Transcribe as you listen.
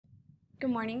Good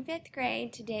morning, 5th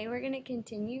grade. Today we're going to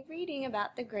continue reading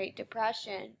about the Great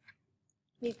Depression.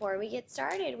 Before we get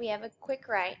started, we have a quick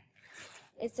write.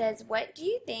 It says, what do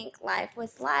you think life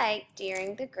was like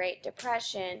during the Great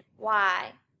Depression?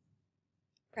 Why?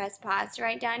 Press pause to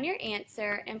write down your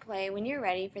answer and play when you're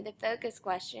ready for the focus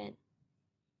question.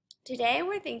 Today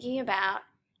we're thinking about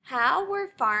how were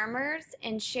farmers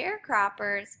and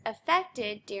sharecroppers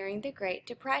affected during the Great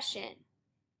Depression?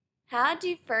 How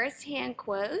do first-hand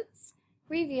quotes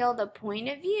reveal the point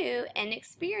of view and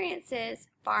experiences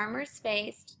farmers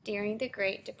faced during the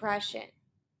Great Depression?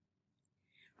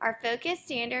 Our focus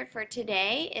standard for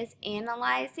today is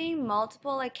analyzing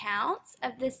multiple accounts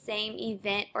of the same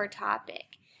event or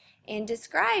topic and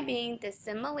describing the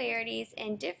similarities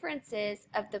and differences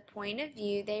of the point of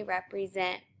view they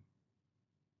represent.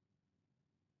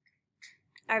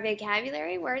 Our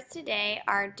vocabulary words today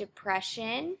are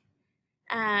depression,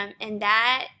 and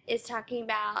that is talking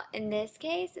about, in this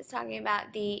case, it's talking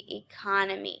about the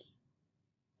economy.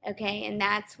 Okay, and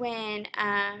that's when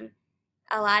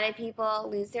a lot of people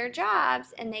lose their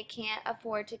jobs and they can't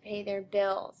afford to pay their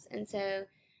bills. And so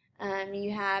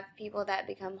you have people that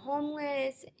become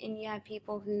homeless and you have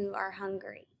people who are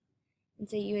hungry. And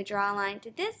so you would draw a line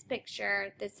to this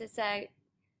picture. This is a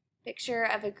picture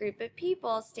of a group of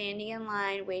people standing in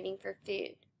line waiting for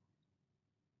food.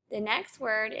 The next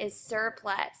word is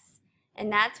surplus, and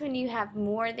that's when you have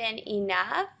more than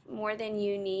enough, more than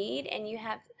you need, and you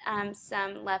have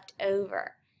some left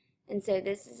over. And so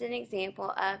this is an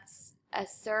example of a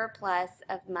surplus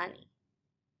of money.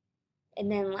 And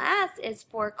then last is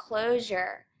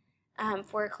foreclosure.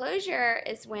 Foreclosure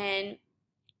is when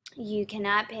you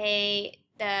cannot pay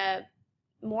the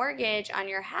mortgage on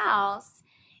your house,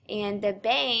 and the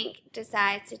bank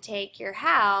decides to take your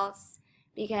house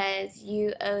because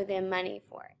you owe them money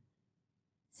for it.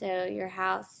 So your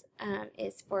house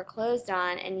is foreclosed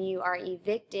on and you are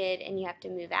evicted and you have to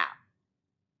move out.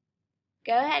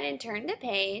 Go ahead and turn the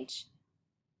page.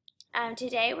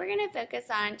 Today we're going to focus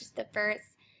on just the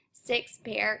first 6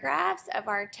 paragraphs of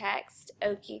our text,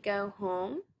 Okie Go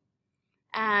Home.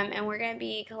 And we're going to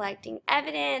be collecting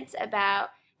evidence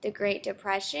about the Great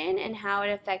Depression and how it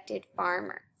affected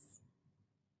farmers.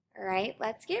 All right,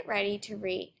 let's get ready to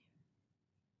read.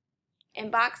 In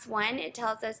box 1, it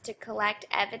tells us to collect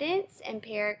evidence in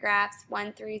paragraphs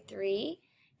 1 through 3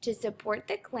 to support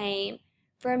the claim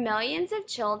for millions of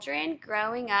children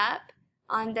growing up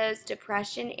on those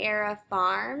Depression-era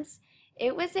farms.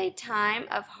 It was a time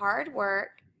of hard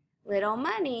work, little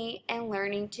money, and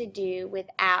learning to do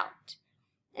without.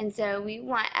 And so we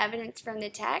want evidence from the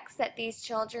text that these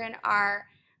children are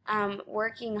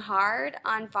working hard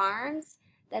on farms,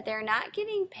 that they're not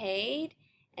getting paid,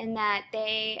 and that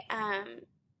they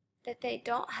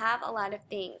don't have a lot of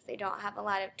things. They don't have a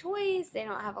lot of toys, they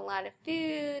don't have a lot of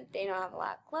food, they don't have a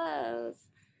lot of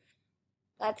clothes.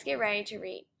 Let's get ready to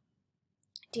read.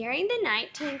 During the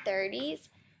 1930s,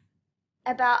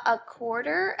 about a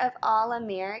quarter of all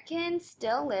Americans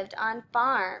still lived on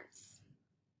farms.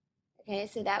 Okay,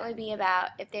 so that would be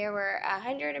about, if there were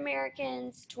 100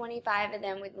 Americans, 25 of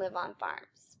them would live on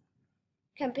farms,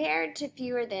 compared to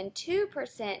fewer than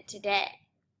 2% today.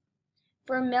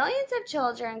 For millions of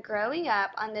children growing up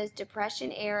on those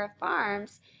Depression-era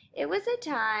farms, it was a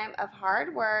time of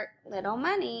hard work, little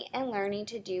money, and learning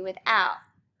to do without.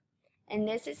 And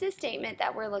this is a statement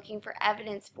that we're looking for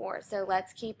evidence for, so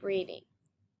let's keep reading.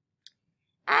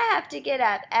 I have to get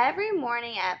up every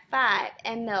morning at 5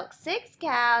 and milk 6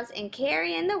 cows and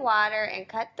carry in the water and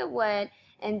cut the wood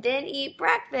and then eat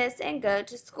breakfast and go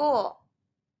to school.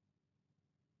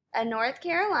 A North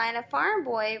Carolina farm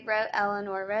boy wrote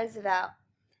Eleanor Roosevelt.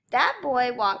 That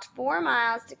boy walked 4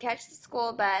 miles to catch the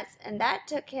school bus, and that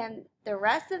took him the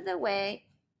rest of the way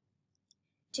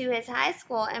to his high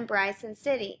school in Bryson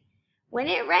City. When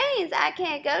it rains, I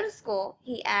can't go to school,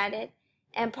 he added,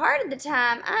 and part of the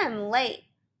time I am late.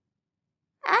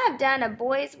 I have done a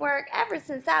boy's work ever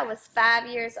since I was 5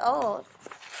 years old.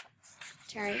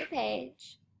 Turn the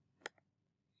page.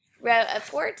 Wrote a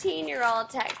 14-year-old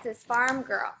Texas farm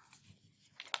girl.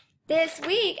 This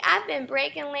week, I've been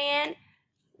breaking land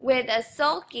with a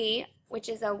sulky, which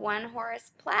is a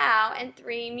 1-horse plow, and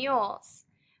 3 mules.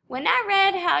 When I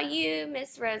read how you,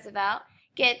 Miss Roosevelt,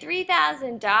 get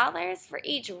 $3,000 for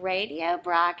each radio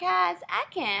broadcast, I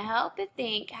can't help but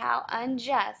think how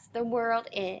unjust the world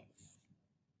is.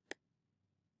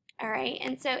 All right,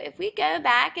 and so if we go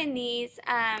back in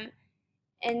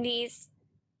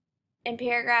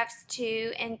paragraphs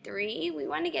 2 and 3, we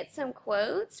want to get some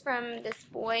quotes from this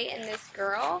boy and this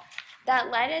girl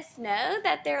that let us know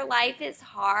that their life is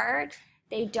hard,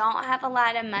 they don't have a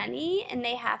lot of money, and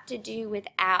they have to do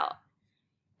without.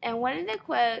 And one of the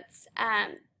quotes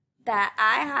that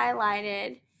I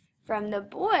highlighted from the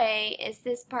boy is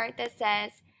this part that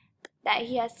says that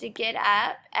he has to get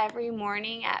up every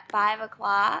morning at 5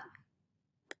 o'clock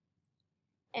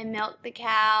and milk the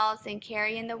cows and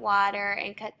carry in the water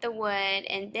and cut the wood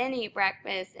and then eat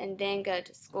breakfast and then go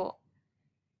to school.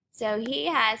 So he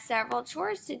has several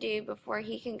chores to do before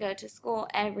he can go to school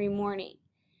every morning.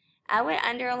 I would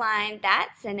underline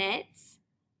that sentence.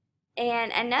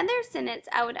 And another sentence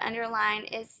I would underline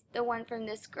is the one from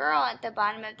this girl at the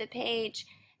bottom of the page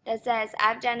that says,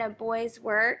 I've done a boy's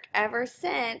work ever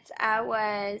since I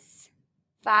was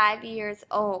 5 years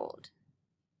old.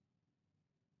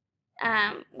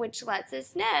 Which lets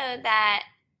us know that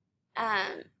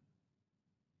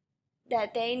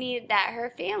that her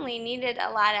family needed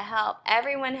a lot of help.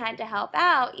 Everyone had to help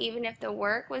out, even if the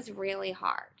work was really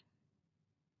hard.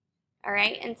 All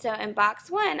right, and so in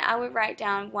box 1, I would write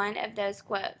down one of those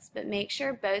quotes, but make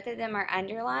sure both of them are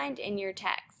underlined in your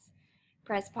text.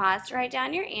 Press pause to write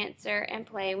down your answer and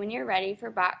play when you're ready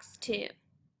for box 2.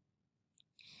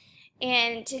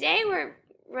 And today we're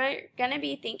going to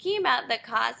be thinking about the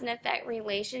cause and effect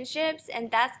relationships,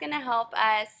 and that's going to help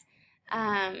us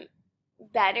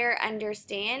better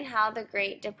understand how the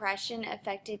Great Depression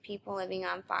affected people living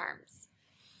on farms.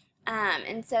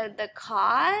 And so the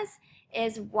cause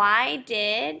is, why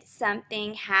did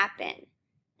something happen?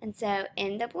 And so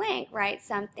in the blank, write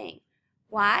something.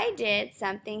 Why did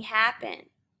something happen?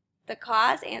 The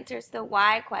cause answers the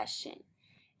why question.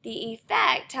 The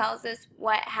effect tells us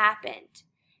what happened.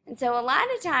 And so a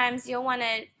lot of times you'll want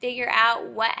to figure out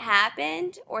what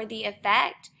happened or the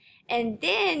effect, and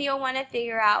then you'll want to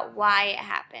figure out why it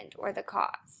happened or the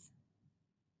cause.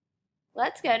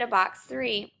 Let's go to box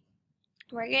 3.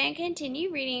 We're going to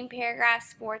continue reading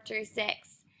paragraphs 4 through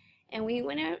 6, and we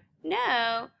want to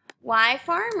know why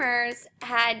farmers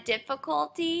had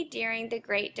difficulty during the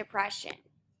Great Depression.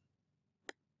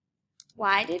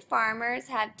 Why did farmers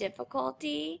have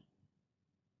difficulty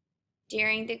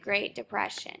during the Great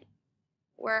Depression?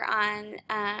 We're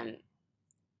at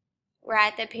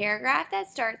the paragraph that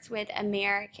starts with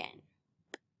American.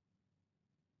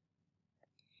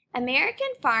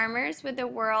 American farmers were the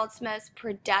world's most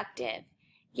productive,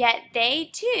 yet they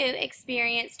too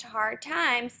experienced hard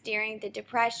times during the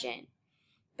Depression.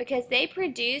 Because they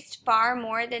produced far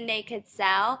more than they could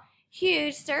sell,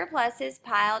 huge surpluses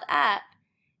piled up.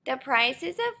 The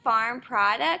prices of farm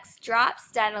products dropped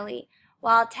steadily,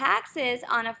 while taxes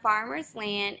on a farmer's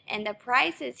land and the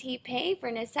prices he paid for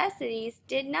necessities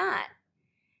did not.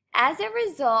 As a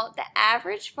result, the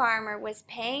average farmer was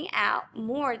paying out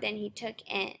more than he took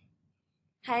in.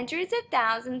 Hundreds of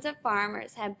thousands of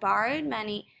farmers had borrowed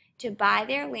money to buy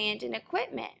their land and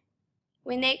equipment.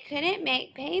 When they couldn't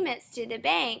make payments to the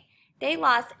bank, they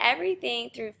lost everything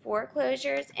through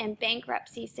foreclosures and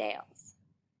bankruptcy sales.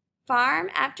 Farm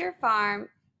after farm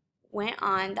went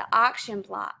on the auction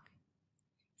block.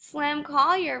 Slim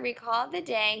Collier recalled the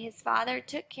day his father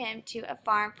took him to a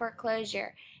farm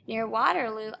foreclosure near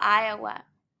Waterloo, Iowa.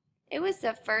 It was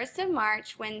the 1st of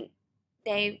March when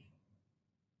they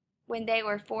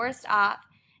were forced off,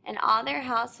 and all their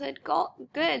household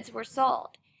goods were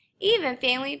sold, even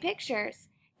family pictures.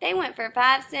 They went for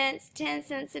 5 cents, 10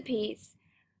 cents apiece.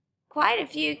 Quite a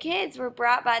few kids were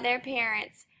brought by their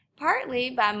parents,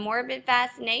 partly by morbid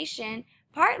fascination,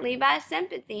 partly by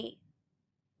sympathy.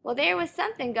 Well, there was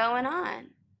something going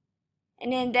on.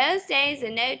 And in those days of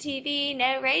no TV,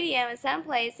 no radio in some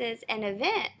places, an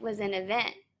event was an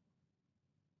event.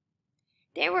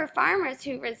 There were farmers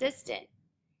who resisted.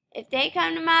 If they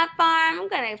come to my farm, I'm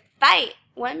going to fight,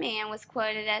 one man was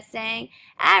quoted as saying.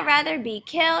 I'd rather be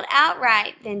killed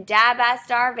outright than die by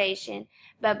starvation.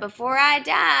 But before I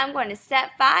die, I'm going to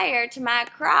set fire to my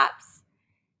crops.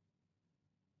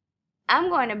 I'm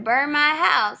going to burn my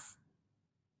house.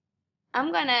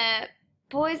 I'm going to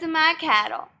poison my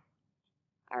cattle.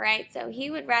 All right, so he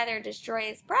would rather destroy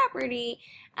his property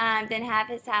than have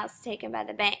his house taken by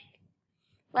the bank.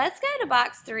 Let's go to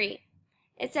box 3.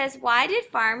 It says, why did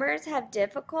farmers have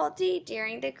difficulty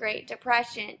during the Great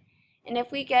Depression? And if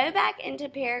we go back into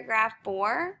paragraph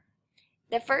 4,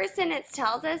 the first sentence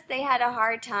tells us they had a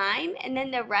hard time, and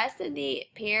then the rest of the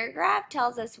paragraph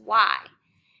tells us why.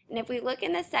 And if we look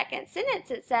in the second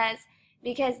sentence, it says,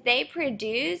 because they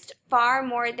produced far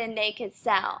more than they could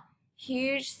sell.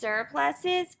 Huge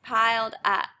surpluses piled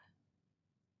up.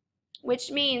 Which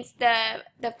means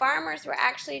the farmers were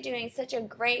actually doing such a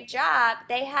great job,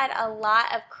 they had a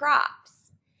lot of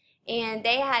crops. And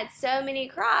they had so many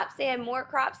crops, they had more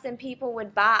crops than people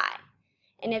would buy.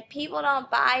 And if people don't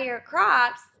buy your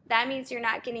crops, that means you're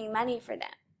not getting money for them.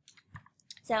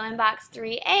 So in box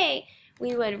 3A,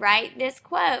 we would write this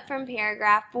quote from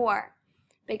paragraph 4.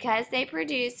 Because they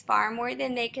produced far more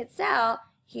than they could sell,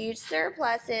 huge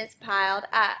surpluses piled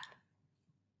up.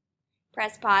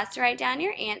 Press pause to write down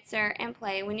your answer and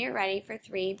play when you're ready for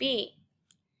 3B.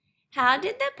 How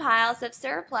did the piles of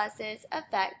surpluses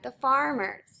affect the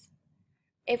farmers?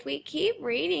 If we keep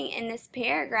reading in this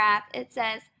paragraph, it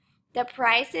says, the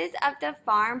prices of the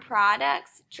farm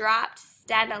products dropped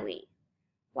steadily,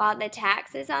 while the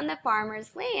taxes on the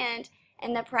farmer's land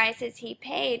and the prices he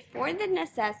paid for the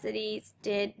necessities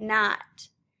did not.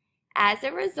 As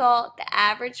a result, the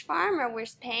average farmer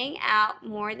was paying out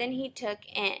more than he took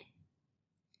in.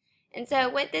 And so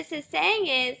what this is saying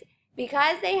is,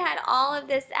 because they had all of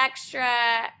this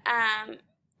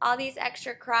all these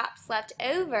extra crops left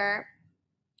over,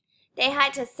 they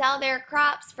had to sell their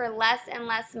crops for less and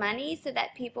less money so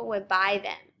that people would buy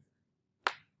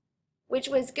them, which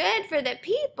was good for the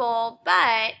people,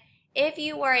 but if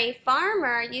you were a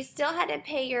farmer, you still had to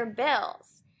pay your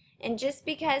bills. And just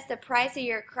because the price of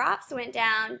your crops went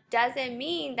down doesn't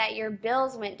mean that your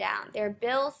bills went down. Their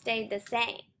bills stayed the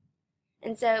same.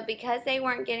 And so because they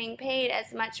weren't getting paid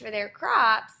as much for their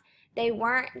crops, they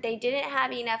didn't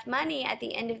have enough money at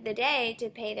the end of the day to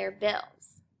pay their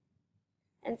bills.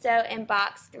 And so in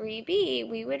box 3B,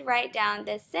 we would write down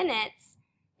this sentence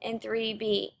in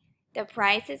 3B. The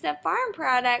prices of farm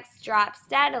products dropped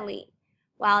steadily,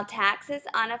 while taxes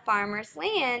on a farmer's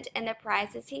land and the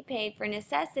prices he paid for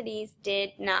necessities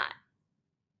did not.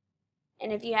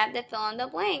 And if you have to fill in the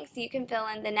blanks, you can fill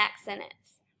in the next sentence.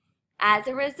 As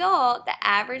a result, the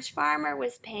average farmer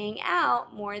was paying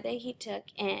out more than he took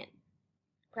in.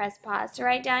 Press pause to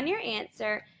write down your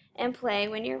answer and play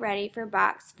when you're ready for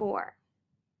box 4.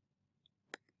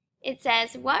 It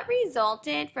says, what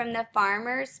resulted from the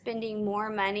farmers spending more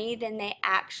money than they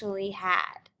actually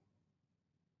had?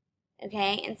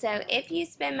 Okay, and so if you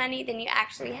spend money than you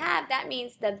actually have, that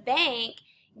means the bank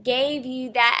gave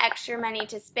you that extra money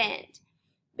to spend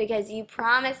because you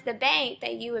promised the bank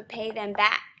that you would pay them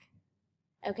back.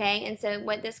 Okay, and so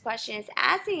what this question is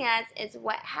asking us is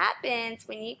what happens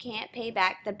when you can't pay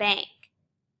back the bank?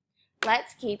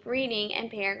 Let's keep reading in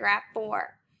paragraph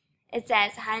 4. It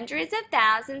says, hundreds of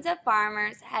thousands of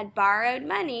farmers had borrowed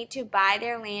money to buy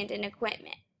their land and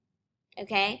equipment.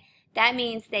 Okay, that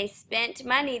means they spent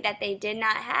money that they did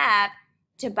not have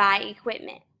to buy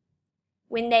equipment.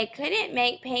 When they couldn't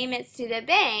make payments to the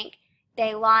bank,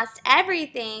 they lost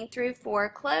everything through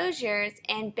foreclosures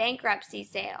and bankruptcy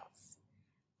sales.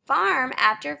 Farm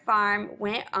after farm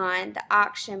went on the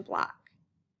auction block.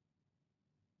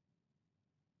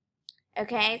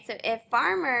 Okay, so if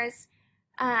farmers,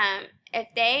 if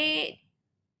they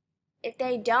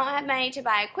don't have money to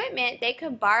buy equipment, they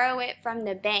could borrow it from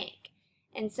the bank.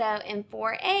 And so in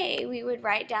 4A, we would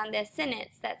write down this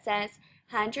sentence that says,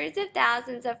 hundreds of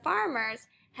thousands of farmers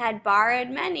had borrowed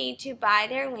money to buy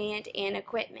their land and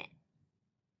equipment.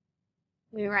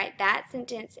 We write that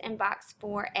sentence in box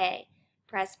 4A.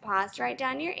 Press pause to write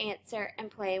down your answer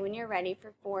and play when you're ready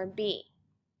for 4B.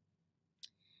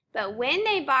 But when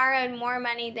they borrowed more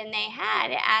money than they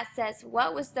had, it asks us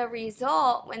what was the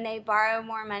result when they borrowed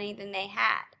more money than they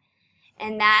had.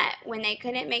 And that when they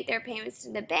couldn't make their payments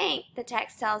to the bank, the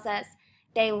text tells us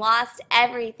they lost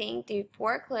everything through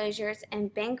foreclosures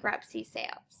and bankruptcy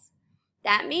sales.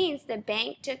 That means the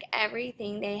bank took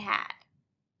everything they had.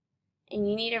 And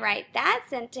you need to write that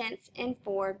sentence in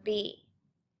 4B.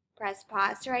 Press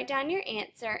pause to write down your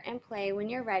answer and play when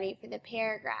you're ready for the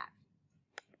paragraph.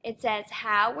 It says,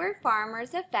 how were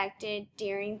farmers affected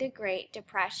during the Great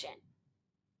Depression?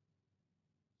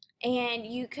 And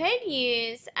you could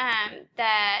use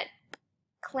the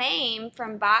claim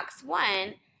from box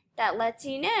 1 that lets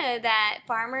you know that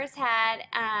farmers had,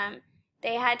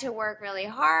 they had to work really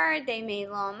hard, they made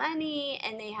little money,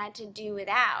 and they had to do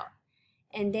without.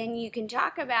 And then you can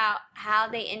talk about how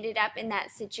they ended up in that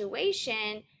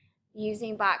situation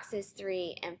using boxes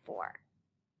 3 and 4.